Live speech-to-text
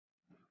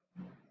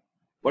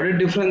What is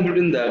difference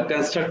between the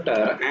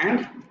constructor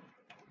and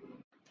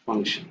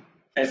function,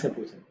 ऐसे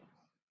पूछे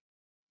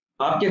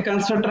आपके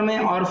कंस्ट्रक्टर में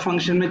और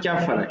फंक्शन में क्या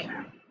फर्क है।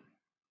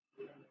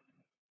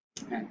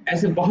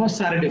 ऐसे बहुत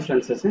सारे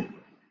डिफरेंसेस हैं।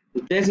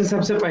 जैसे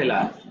सबसे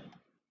पहला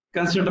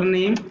constructor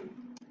name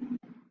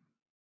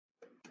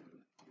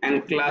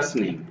and class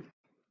name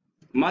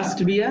must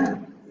be a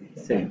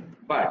same,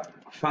 but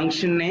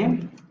function name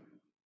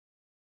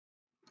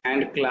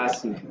and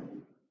class name,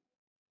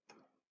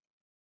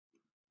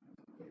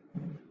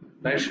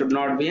 that should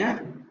not be a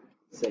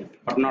same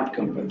or not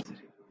compulsory.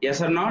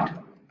 Yes or not?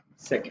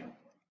 Second,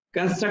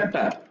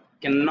 constructor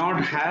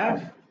cannot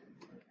have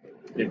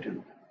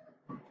return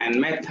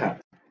and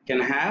method can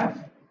have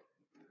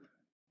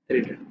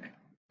return.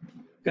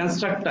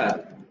 Constructor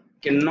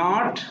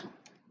cannot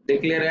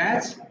declare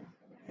as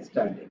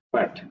static,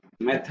 but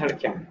method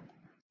can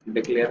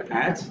declare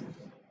as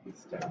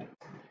static.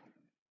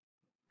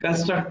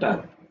 Constructor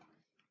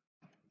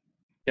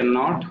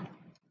cannot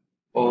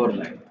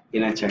override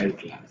in a child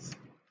class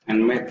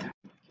and method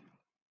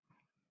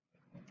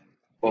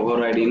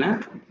override in a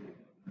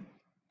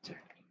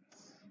child class.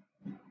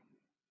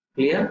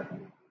 Clear?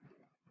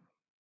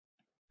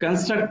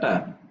 Constructor,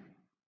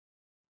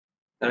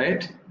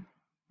 right,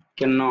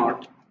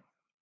 cannot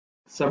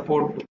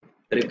support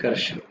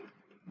recursion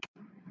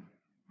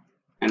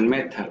and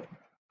method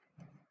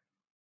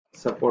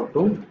support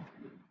to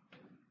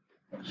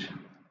recursion.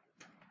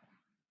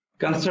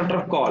 Constructor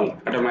call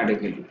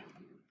automatically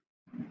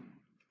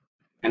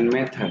and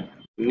method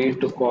need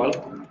to call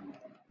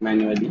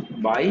manually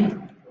by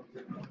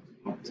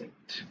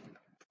object.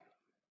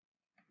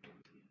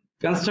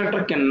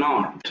 Constructor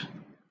cannot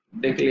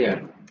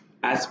declare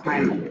as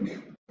final,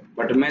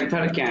 but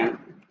method can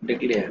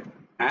declare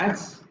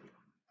as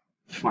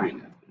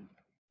final.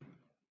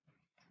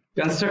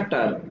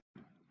 Constructor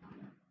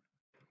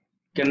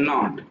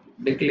cannot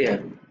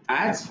declare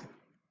as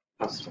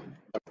abstract,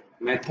 but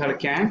method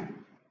can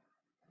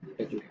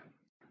declare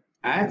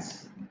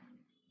as.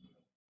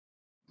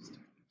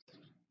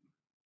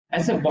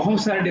 ऐसे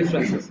बहुत सारे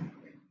differences,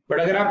 but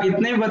अगर आप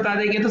इतने बता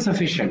देंगे तो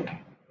sufficient है।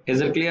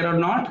 इज इट क्लियर और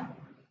नॉट?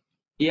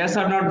 यस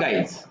और नॉट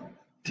गाइस?